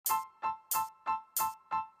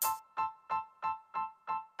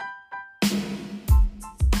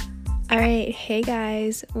Alright, hey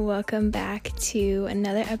guys, welcome back to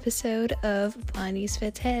another episode of Blondies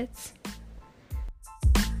Fits Hits.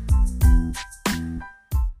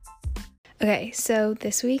 Okay, so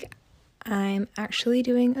this week I'm actually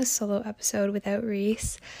doing a solo episode without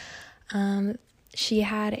Reese. She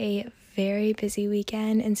had a very busy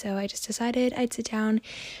weekend, and so I just decided I'd sit down,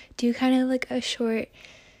 do kind of like a short,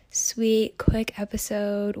 sweet, quick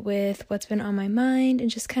episode with what's been on my mind, and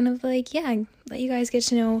just kind of like, let you guys get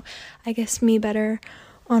to know, I guess, me better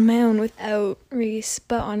on my own without Reese.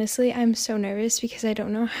 But honestly, I'm so nervous because I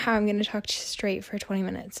don't know how I'm going to talk straight for 20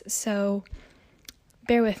 minutes. So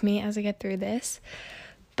bear with me as I get through this.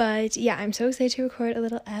 But yeah, I'm so excited to record a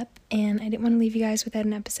little ep, and I didn't want to leave you guys without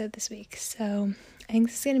an episode this week. So I think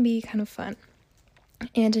this is going to be kind of fun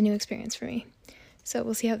and a new experience for me. So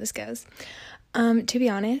we'll see how this goes. To be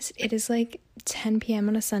honest, it is like 10 p.m.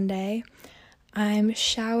 on a Sunday. I'm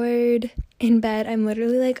showered, in bed. I'm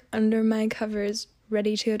literally like under my covers,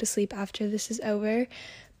 ready to go to sleep after this is over.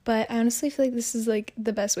 But I honestly feel like this is like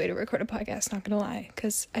the best way to record a podcast, not gonna lie,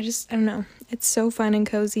 because I don't know. It's so fun and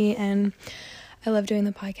cozy, and I love doing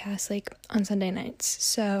the podcast like on Sunday nights.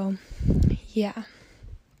 So yeah,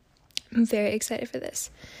 I'm very excited for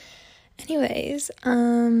this. Anyways,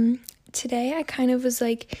 today I kind of was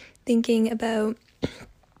like thinking about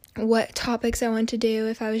what topics I want to do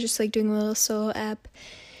if I was just like doing a little solo ep,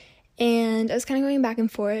 and I was kind of going back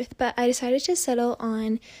and forth, but I decided to settle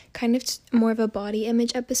on kind of more of a body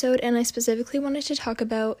image episode, and I specifically wanted to talk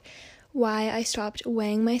about why I stopped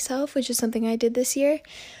weighing myself, which is something I did this year.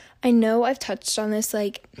 I know I've touched on this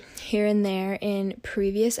like here and there in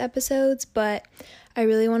previous episodes, but I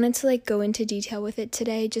really wanted to like go into detail with it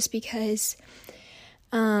today just because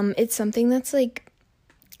it's something that's like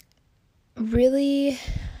really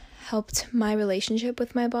helped my relationship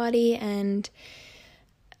with my body, and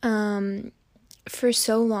for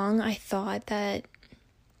so long I thought that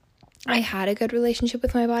I had a good relationship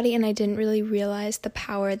with my body, and I didn't really realize the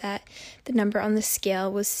power that the number on the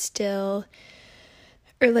scale was still,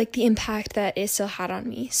 or like the impact that it still had on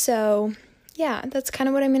me. So yeah, that's kind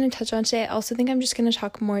of what I'm going to touch on today. I also think I'm just going to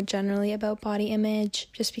talk more generally about body image,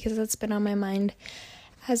 just because that's been on my mind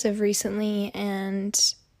as of recently. And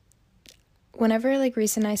whenever like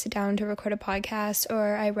Reese and I sit down to record a podcast,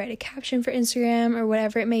 or I write a caption for Instagram or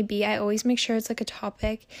whatever it may be, I always make sure it's like a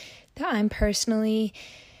topic that I'm personally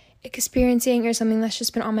experiencing or something that's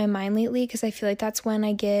just been on my mind lately, because I feel like that's when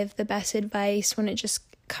I give the best advice, when it just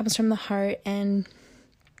comes from the heart, and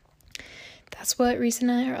that's what Reese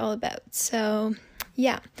and I are all about. So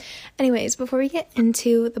yeah, anyways, before we get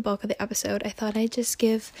into the bulk of the episode, I thought I'd just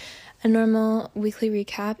give a normal weekly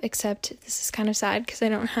recap, except this is kind of sad because I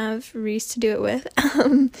don't have Reese to do it with.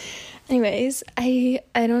 Anyways, I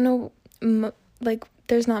don't know, like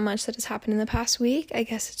there's not much that has happened in the past week. I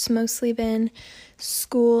guess it's mostly been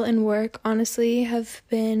school and work, honestly, have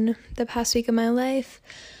been the past week of my life.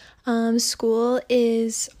 School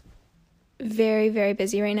is very, very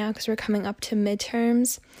busy right now because we're coming up to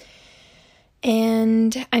midterms.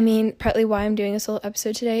 And I mean, partly why I'm doing a solo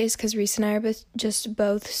episode today is because Reese and I are just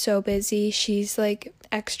both so busy. She's like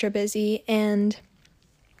extra busy, and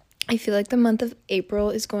I feel like the month of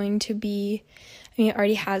April is going to be, I mean, it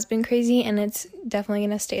already has been crazy, and it's definitely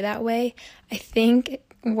going to stay that way. I think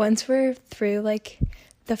once we're through like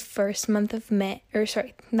the first month of May,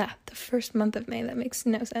 the first month of May, that makes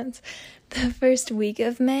no sense. The first week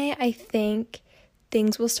of May, I think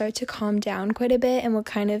things will start to calm down quite a bit, and we'll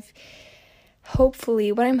kind of,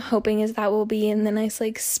 hopefully, what I'm hoping is that we'll be in the nice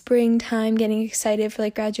like springtime, getting excited for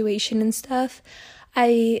like graduation and stuff.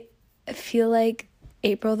 I feel like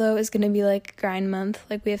April though is going to be like grind month.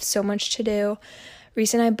 Like we have so much to do.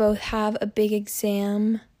 Reese and I both have a big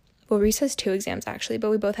exam. Well, Reese has 2 exams actually,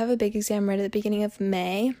 but we both have a big exam right at the beginning of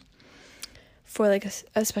May for like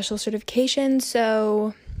a special certification.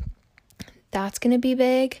 So that's going to be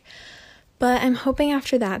big, but I'm hoping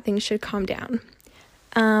after that things should calm down.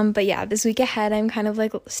 But yeah, this week ahead, I'm kind of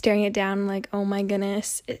like staring it down like, oh my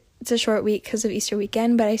goodness, it's a short week because of Easter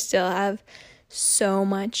weekend, but I still have so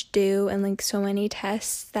much due and like so many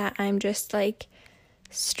tests that I'm just like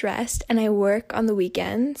stressed. And I work on the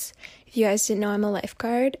weekends. If you guys didn't know, I'm a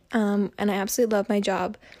lifeguard, and I absolutely love my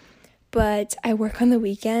job, but I work on the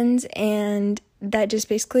weekends, and that just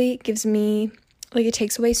basically gives me, like, it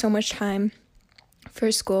takes away so much time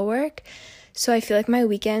for schoolwork. So I feel like my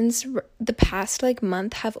weekends, the past like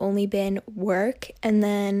month, have only been work and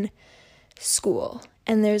then school.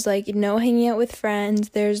 And there's like no hanging out with friends.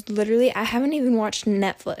 There's literally, I haven't even watched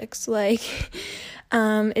Netflix. Like,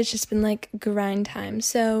 It's just been like grind time.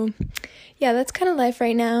 So yeah, that's kind of life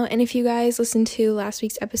right now. And if you guys listened to last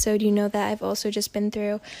week's episode, you know that I've also just been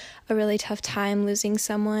through a really tough time losing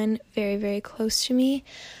someone very, very close to me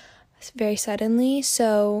very suddenly.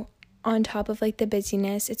 So on top of like the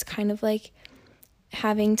busyness, it's kind of like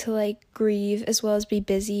having to like grieve as well as be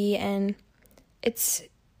busy, and it's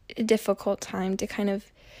a difficult time to kind of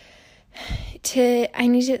I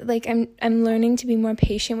need to like I'm learning to be more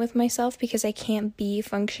patient with myself, because I can't be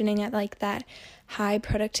functioning at like that high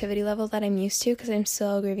productivity level that I'm used to, because I'm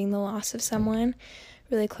still grieving the loss of someone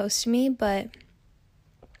really close to me, but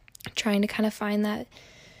trying to kind of find that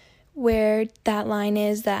where that line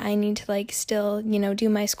is that I need to like still, do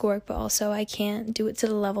my schoolwork, but also I can't do it to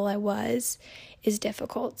the level I was, is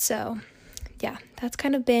difficult. So yeah, that's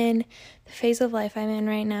kind of been the phase of life I'm in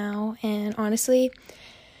right now. And honestly,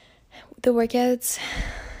 the workouts,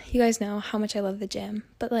 you guys know how much I love the gym,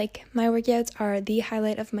 but like my workouts are the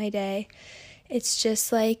highlight of my day. It's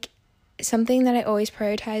just like something that I always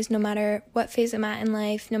prioritize no matter what phase I'm at in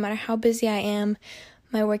life, no matter how busy I am.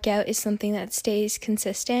 My workout is something that stays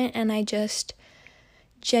consistent, and I just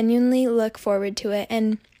genuinely look forward to it.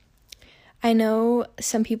 And I know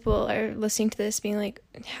some people are listening to this being like,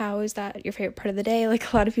 how is that your favorite part of the day?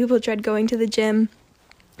 Like, a lot of people dread going to the gym,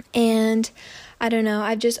 and I don't know,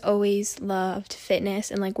 I've just always loved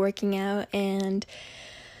fitness and like working out, and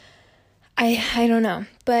I don't know.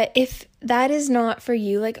 But if that is not for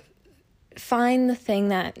you, like, find the thing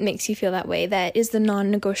that makes you feel that way, that is the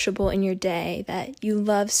non-negotiable in your day that you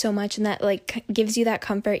love so much, and that like gives you that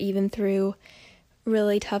comfort even through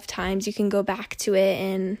really tough times. You can go back to it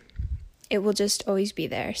and it will just always be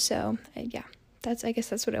there. So yeah, I guess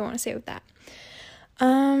that's what I want to say with that.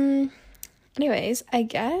 Anyways, I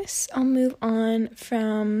guess I'll move on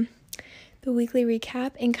from the weekly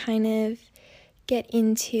recap and kind of get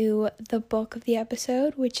into the bulk of the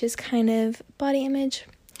episode, which is kind of body image,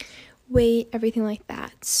 weight, everything like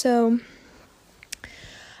that. So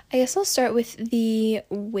I guess I'll start with the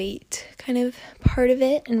weight kind of part of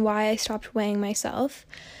it and why I stopped weighing myself.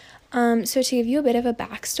 So to give you a bit of a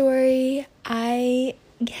backstory, I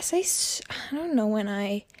guess I don't know when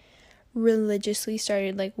I religiously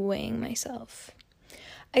started like weighing myself.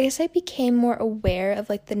 I guess I became more aware of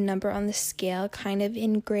like the number on the scale kind of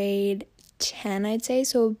in grade 10, I'd say.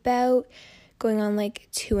 So about going on like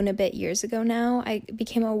 2 and a bit years ago now, I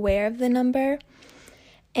became aware of the number.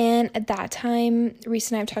 And at that time,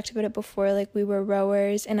 Reese and I have talked about it before, like we were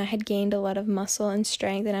rowers and I had gained a lot of muscle and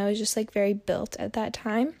strength, and I was just like very built at that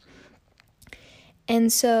time.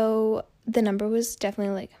 And so the number was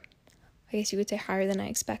definitely like, I guess you could say higher than I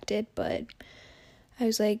expected, but I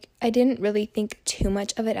was like, I didn't really think too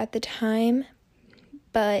much of it at the time,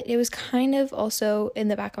 but it was kind of also in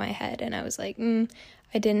the back of my head, and I was like,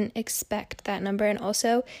 I didn't expect that number. And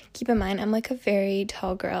also, keep in mind, I'm like a very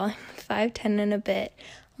tall girl. I'm 5'10" and a bit,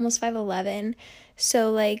 almost 5'11".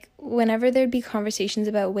 So like whenever there'd be conversations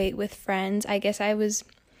about weight with friends, I guess I always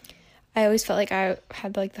felt like I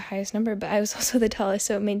had like the highest number, but I was also the tallest,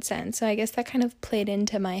 so it made sense. So I guess that kind of played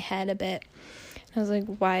into my head a bit. I was like,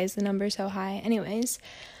 why is the number so high? Anyways,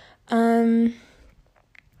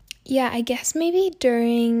 yeah, I guess maybe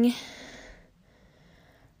during,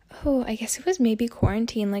 I guess it was maybe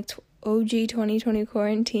quarantine, like OG 2020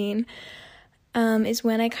 quarantine, is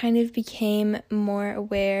when I kind of became more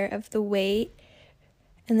aware of the weight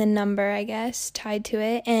and the number, I guess, tied to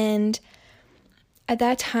it. And at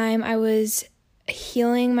that time, I was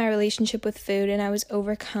healing my relationship with food, and I was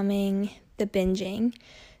overcoming the binging.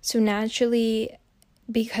 So naturally,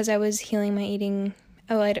 because I was healing my eating,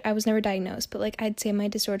 I was never diagnosed, but like I'd say my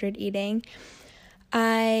disordered eating,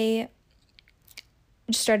 I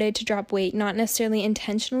started to drop weight, not necessarily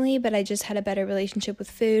intentionally, but I just had a better relationship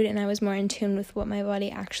with food, and I was more in tune with what my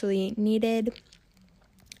body actually needed.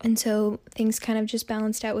 And so things kind of just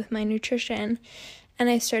balanced out with my nutrition, and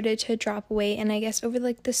I started to drop weight. And I guess over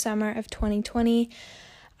like the summer of 2020,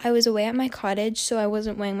 I was away at my cottage, so I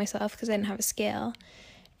wasn't weighing myself because I didn't have a scale.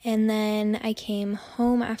 And then I came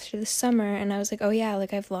home after the summer, and I was like, oh yeah,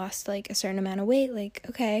 like I've lost like a certain amount of weight. Like,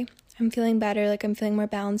 okay, I'm feeling better. Like I'm feeling more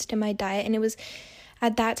balanced in my diet. And it was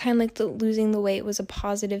at that time, like losing the weight was a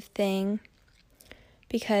positive thing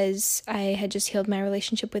because I had just healed my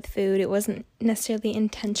relationship with food. It wasn't necessarily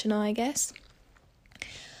intentional, I guess.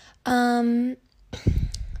 But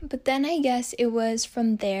then I guess it was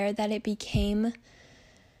from there that it became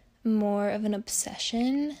more of an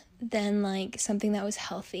obsession than like something that was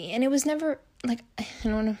healthy. And it was never like, I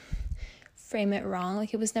don't want to frame it wrong,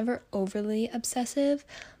 like it was never overly obsessive,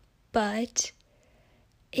 but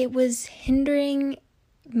it was hindering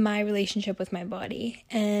my relationship with my body,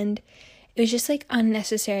 and it was just like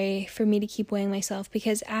unnecessary for me to keep weighing myself,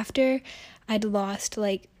 because after I'd lost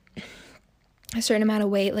like a certain amount of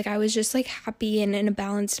weight, like I was just like happy and in a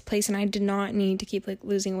balanced place, and I did not need to keep like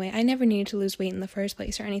losing weight. I never needed to lose weight in the first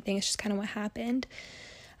place or anything. It's just kind of what happened.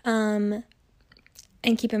 And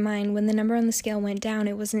keep in mind, when the number on the scale went down,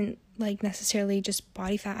 it wasn't like necessarily just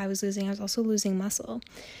body fat I was losing. I was also losing muscle,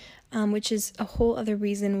 which is a whole other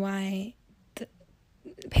reason why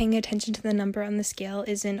paying attention to the number on the scale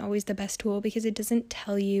isn't always the best tool, because it doesn't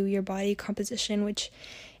tell you your body composition, which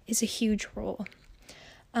is a huge role.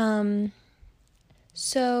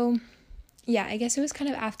 So yeah, I guess it was kind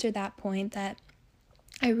of after that point that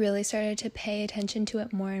I really started to pay attention to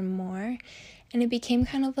it more and more. And it became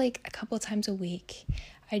kind of like a couple times a week,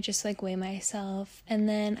 I just like weigh myself. And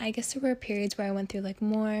then I guess there were periods where I went through like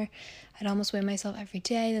more. I'd almost weigh myself every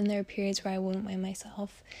day. Then there were periods where I wouldn't weigh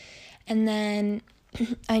myself. And then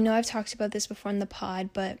I know I've talked about this before in the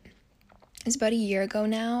pod, but it's about a year ago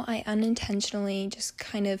now, I unintentionally just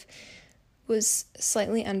kind of was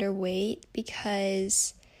slightly underweight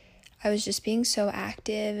because I was just being so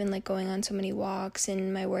active and like going on so many walks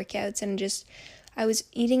and my workouts, and just I was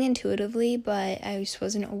eating intuitively, but I just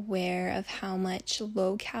wasn't aware of how much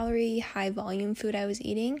low calorie, high volume food I was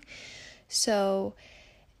eating. So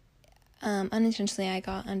unintentionally I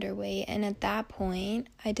got underweight, and at that point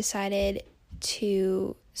I decided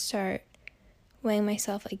to start weighing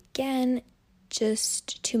myself again,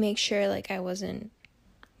 just to make sure like I wasn't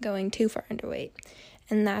going too far underweight.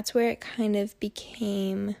 And that's where it kind of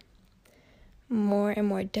became more and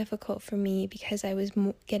more difficult for me, because I was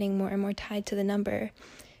getting more and more tied to the number,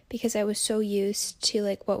 because I was so used to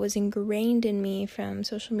like what was ingrained in me from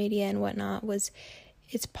social media and whatnot was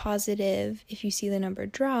it's positive if you see the number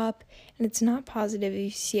drop, and it's not positive if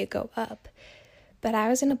you see it go up. But I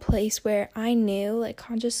was in a place where I knew, like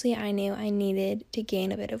consciously I knew I needed to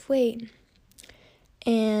gain a bit of weight.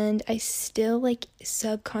 And I still like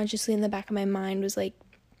subconsciously in the back of my mind was like,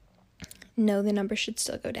 no, the number should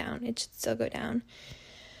still go down. It should still go down.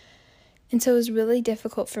 And so it was really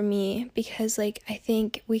difficult for me, because like I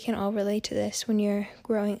think we can all relate to this when you're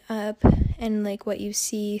growing up, and like what you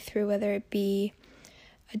see through, whether it be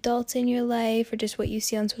adults in your life or just what you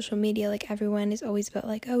see on social media, like everyone is always about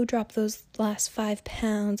like, oh, drop those last 5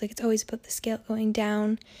 pounds. Like it's always about the scale going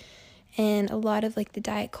down. And a lot of like the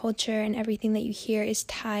diet culture and everything that you hear is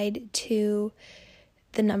tied to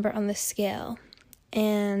the number on the scale.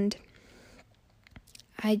 And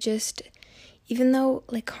I just, even though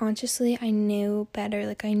like consciously I knew better,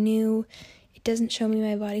 like I knew it doesn't show me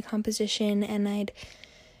my body composition, and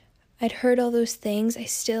I'd heard all those things, I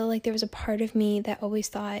still like there was a part of me that always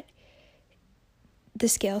thought the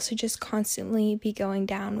scale should just constantly be going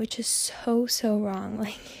down, which is so wrong.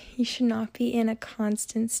 Like you should not be in a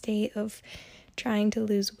constant state of trying to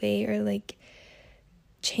lose weight or like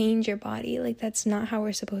change your body. Like that's not how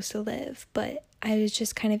we're supposed to live. But I was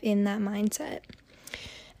just kind of in that mindset.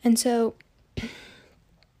 And so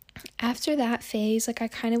after that phase, like I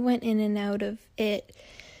kind of went in and out of it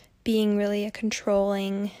being really a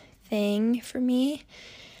controlling thing for me.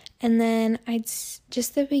 And then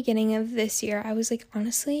just the beginning of this year, I was like,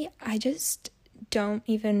 honestly, I just don't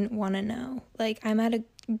even want to know. Like I'm at a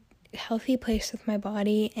healthy place with my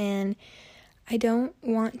body, and I don't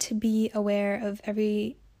want to be aware of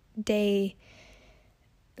every day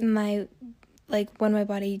when my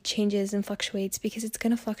body changes and fluctuates, because it's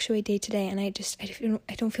going to fluctuate day to day, and I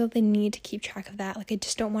don't feel the need to keep track of that. Like I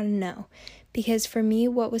just don't want to know, because for me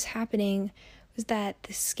what was happening was that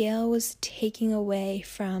the scale was taking away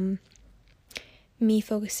from me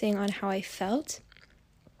focusing on how I felt,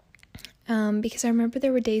 because I remember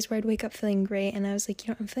there were days where I'd wake up feeling great, and I was like,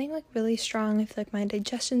 I'm feeling like really strong, I feel like my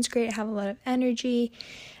digestion's great, I have a lot of energy,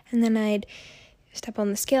 and then I'd step on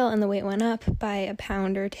the scale and the weight went up by a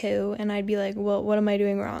pound or 2, and I'd be like, well, what am I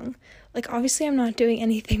doing wrong? Like obviously I'm not doing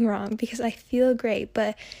anything wrong, because I feel great,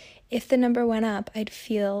 but if the number went up, I'd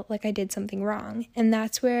feel like I did something wrong. And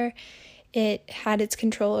that's where it had its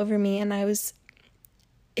control over me, and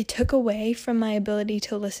it took away from my ability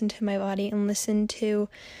to listen to my body and listen to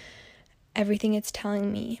everything it's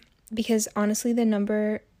telling me, because honestly the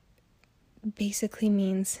number basically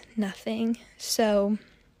means nothing. So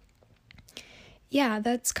yeah,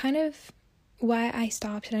 that's kind of why I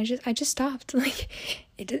stopped, and I just stopped. Like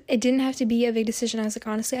it didn't have to be a big decision. I was like,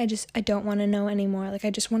 honestly, I don't want to know anymore. Like I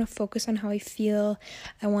just want to focus on how I feel.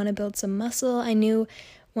 I want to build some muscle. I knew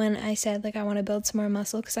when I said like I want to build some more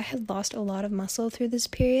muscle, because I had lost a lot of muscle through this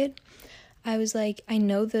period, I was like, I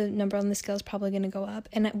know the number on the scale is probably going to go up,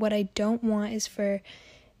 and what I don't want is for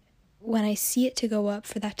when I see it to go up,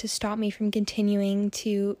 for that to stop me from continuing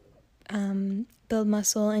to build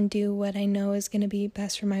muscle and do what I know is going to be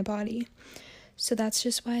best for my body. So that's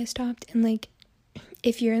just why I stopped. And like,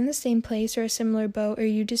 if you're in the same place or a similar boat, or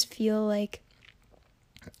you just feel like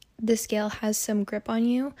the scale has some grip on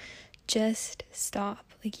you, just stop.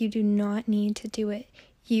 Like, you do not need to do it.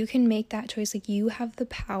 You can make that choice. Like, you have the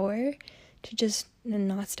power to just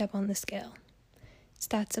not step on the scale. It's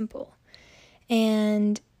that simple.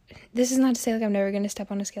 And this is not to say like I'm never going to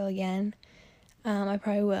step on a scale again. I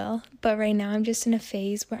probably will. But right now I'm just in a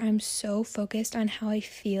phase where I'm so focused on how I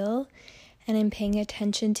feel, and I'm paying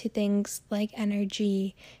attention to things like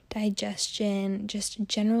energy, digestion, just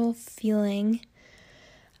general feeling.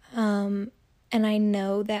 And I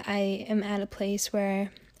know that I am at a place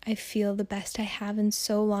where I feel the best I have in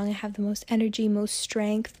so long. I have the most energy, most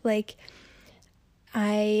strength. Like,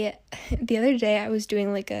 the other day I was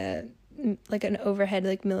doing like an overhead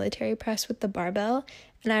like military press with the barbell,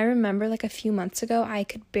 and I remember like a few months ago I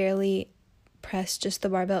could barely press just the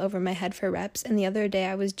barbell over my head for reps, and the other day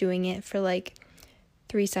I was doing it for like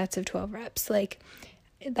 3 sets of 12 reps. Like,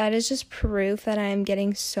 that is just proof that I'm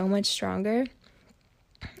getting so much stronger,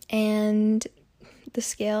 and the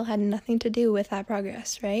scale had nothing to do with that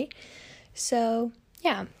progress, right? So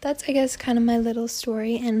yeah, that's, I guess, kind of my little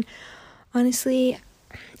story. And honestly,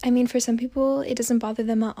 I mean, for some people it doesn't bother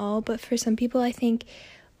them at all, but for some people, I think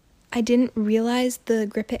I didn't realize the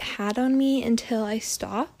grip it had on me until I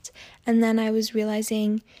stopped, and then I was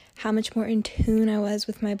realizing how much more in tune I was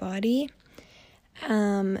with my body.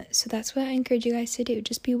 So that's what I encourage you guys to do.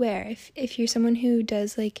 Just beware. If you're someone who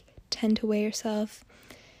does like tend to weigh yourself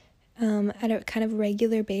at a kind of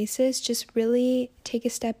regular basis, just really take a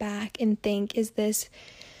step back and think, is this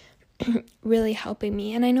really helping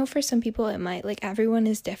me? And I know for some people it might, like, everyone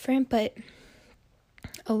is different, but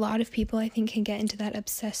a lot of people I think can get into that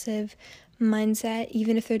obsessive mindset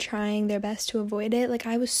even if they're trying their best to avoid it. Like,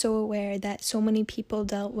 I was so aware that so many people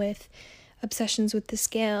dealt with obsessions with the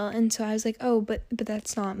scale, and so I was like, oh, but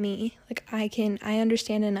that's not me. Like, I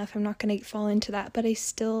understand enough. I'm not gonna fall into that, but I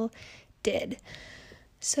still did.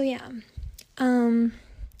 So yeah,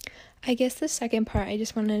 I guess the second part I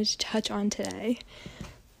just wanted to touch on today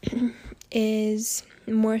is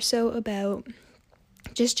more so about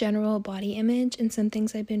just general body image and some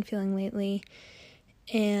things I've been feeling lately,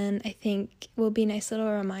 and I think will be nice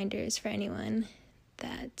little reminders for anyone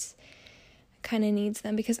that kind of needs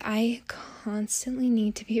them, because I constantly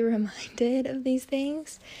need to be reminded of these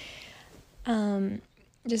things,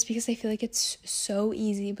 just because I feel like it's so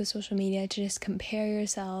easy with social media to just compare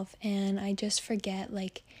yourself, and I just forget,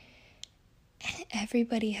 like,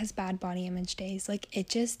 everybody has bad body image days. Like,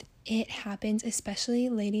 it happens, especially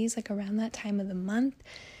ladies, like around that time of the month,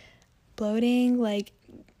 bloating, like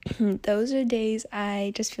those are days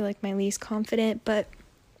I just feel like my least confident. But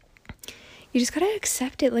you just gotta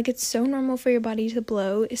accept it. Like, it's so normal for your body to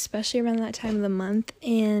bloat, especially around that time of the month,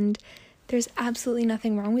 and there's absolutely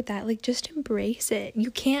nothing wrong with that. Like, just embrace it.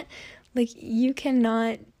 You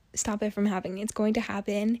cannot stop it from happening. It's going to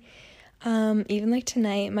happen. Even like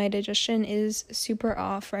tonight, my digestion is super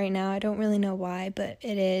off right now. I don't really know why, but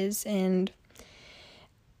it is, and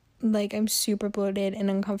like, I'm super bloated and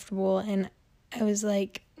uncomfortable, and I was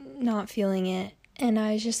like not feeling it, and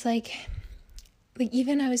I was just like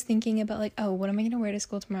even I was thinking about like, oh, what am I gonna wear to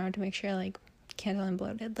school tomorrow to make sure like can't tell I'm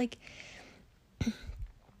bloated. Like,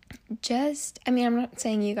 I'm not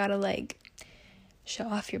saying you gotta like show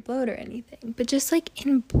off your bloat or anything, but just like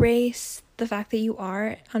embrace the fact that you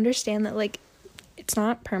are, understand that like it's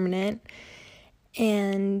not permanent,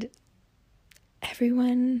 and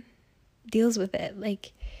everyone deals with it.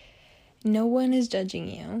 Like, no one is judging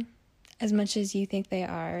you as much as you think they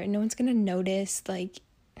are. No one's gonna notice. Like,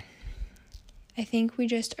 I think we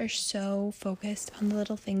just are so focused on the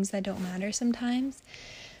little things that don't matter sometimes,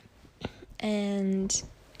 and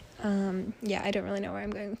yeah, I don't really know where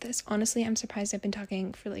I'm going with this. Honestly, I'm surprised I've been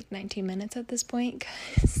talking for like 19 minutes at this point,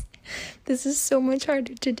 because this is so much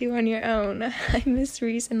harder to do on your own. I miss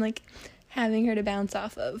Reese and like having her to bounce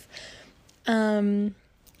off of.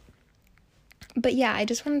 But yeah, I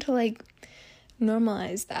just wanted to like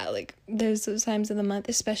normalize that. Like, there's those times of the month,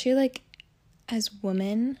 especially like as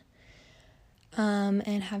women,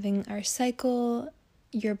 and having our cycle,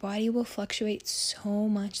 your body will fluctuate so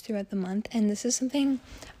much throughout the month, and this is something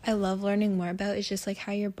I love learning more about, is just like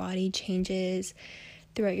how your body changes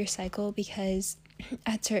throughout your cycle, because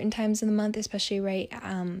at certain times in the month, especially right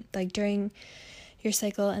like during your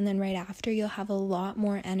cycle and then right after, you'll have a lot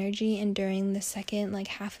more energy, and during the second like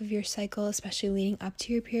half of your cycle, especially leading up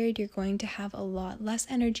to your period, you're going to have a lot less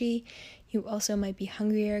energy. You also might be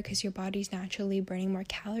hungrier because your body's naturally burning more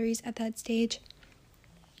calories at that stage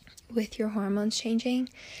with your hormones changing.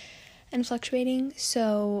 and fluctuating.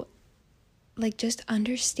 So like just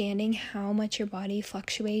understanding how much your body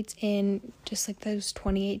fluctuates in just like those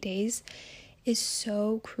 28 days is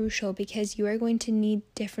so crucial, because you are going to need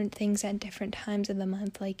different things at different times of the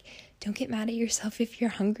month. Like, don't get mad at yourself if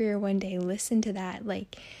you're hungrier one day. Listen to that.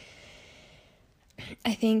 Like,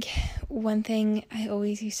 I think one thing I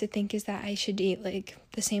always used to think is that I should eat like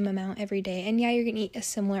the same amount every day. And yeah, you're gonna eat a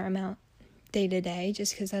similar amount day to day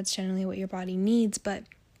just because that's generally what your body needs. But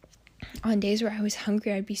on days where I was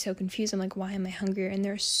hungry, I'd be so confused. I'm like, why am I hungrier? And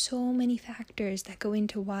there are so many factors that go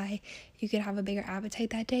into why you could have a bigger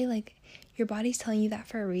appetite that day. Like, your body's telling you that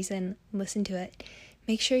for a reason. Listen to it.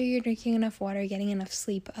 Make sure you're drinking enough water, getting enough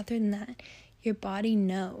sleep. Other than that, your body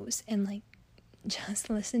knows, and like, just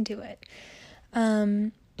listen to it.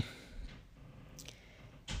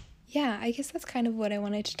 Yeah, I guess that's kind of what I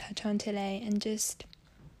wanted to touch on today. And just,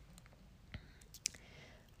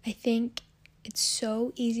 I think it's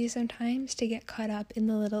so easy sometimes to get caught up in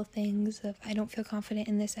the little things of, I don't feel confident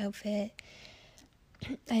in this outfit.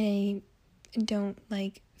 I don't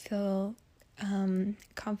like feel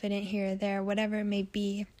confident here or there, whatever it may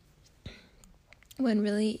be, when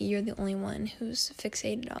really you're the only one who's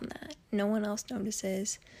fixated on that. No one else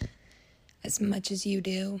notices as much as you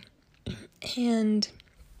do. And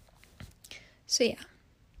so yeah,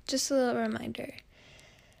 just a little reminder.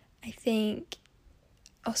 I think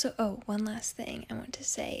also, one last thing I want to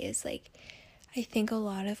say is, like, I think a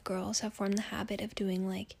lot of girls have formed the habit of doing,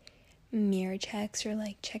 like, mirror checks, or,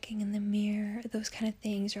 like, checking in the mirror, those kind of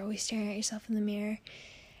things, or always staring at yourself in the mirror.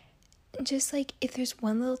 Just, like, if there's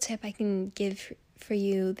one little tip I can give for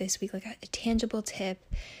you this week, like, a tangible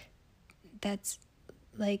tip that's,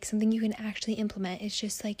 like, something you can actually implement, it's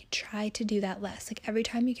just, like, try to do that less. Like, every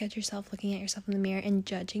time you catch yourself looking at yourself in the mirror and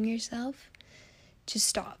judging yourself, just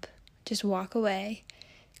stop. Just walk away.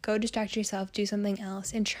 Go distract yourself, do something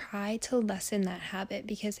else, and try to lessen that habit,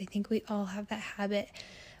 because I think we all have that habit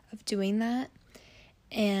of doing that.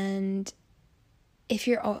 And if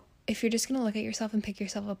you're just going to look at yourself and pick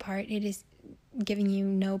yourself apart, it is giving you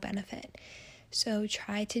no benefit. So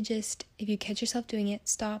try to just, if you catch yourself doing it,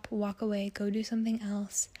 stop, walk away, go do something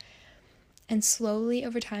else. And slowly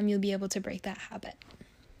over time, you'll be able to break that habit.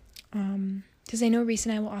 Because I know Reese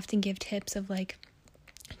and I will often give tips of, like,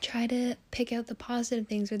 try to pick out the positive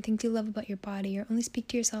things or things you love about your body, or only speak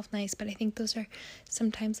to yourself nice. But I think those are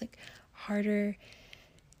sometimes, like, harder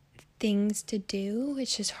things to do.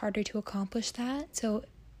 It's just harder to accomplish that. So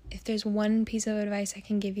if there's one piece of advice I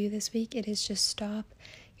can give you this week, it is just stop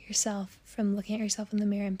yourself from looking at yourself in the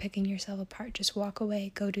mirror and picking yourself apart. Just walk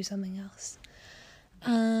away, go do something else.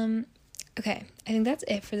 Okay, I think that's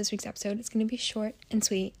it for this week's episode. It's going to be short and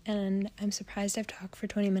sweet, and I'm surprised I've talked for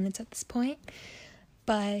 20 minutes at this point.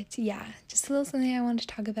 But yeah, just a little something I wanted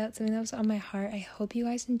to talk about, something that was on my heart. I hope you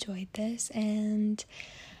guys enjoyed this, and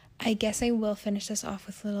I guess I will finish this off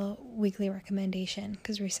with a little weekly recommendation,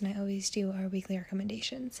 because Reese and I always do our weekly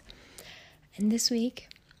recommendations. And this week,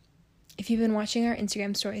 if you've been watching our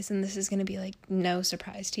Instagram stories, then this is going to be, like, no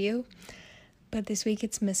surprise to you, but this week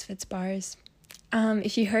it's Misfits bars.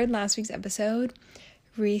 If you heard last week's episode,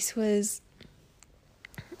 Reese was,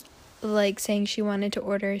 like, saying she wanted to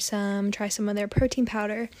try some of their protein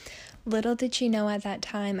powder. Little did she know at that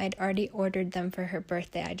time I'd already ordered them for her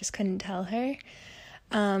birthday. I just couldn't tell her.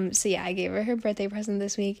 So yeah, I gave her her birthday present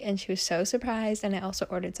this week, and she was so surprised, and I also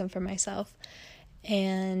ordered some for myself.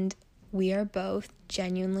 And we are both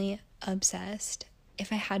genuinely obsessed.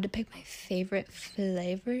 If I had to pick my favorite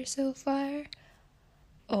flavor so far,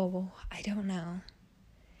 I don't know.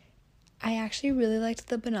 I actually really liked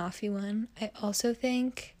the banoffee one. I also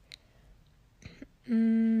think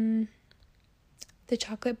the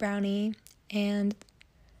chocolate brownie and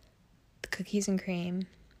the cookies and cream,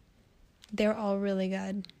 they're all really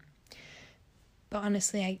good. But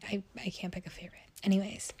honestly, I can't pick a favorite.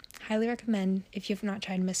 Anyways, highly recommend, if you've not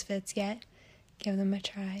tried Misfits yet, give them a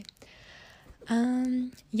try.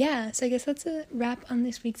 Yeah, so I guess that's a wrap on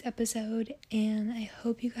this week's episode, and I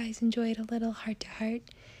hope you guys enjoyed a little heart to heart,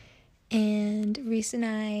 and Reese and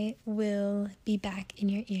I will be back in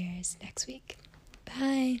your ears next week.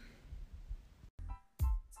 Bye!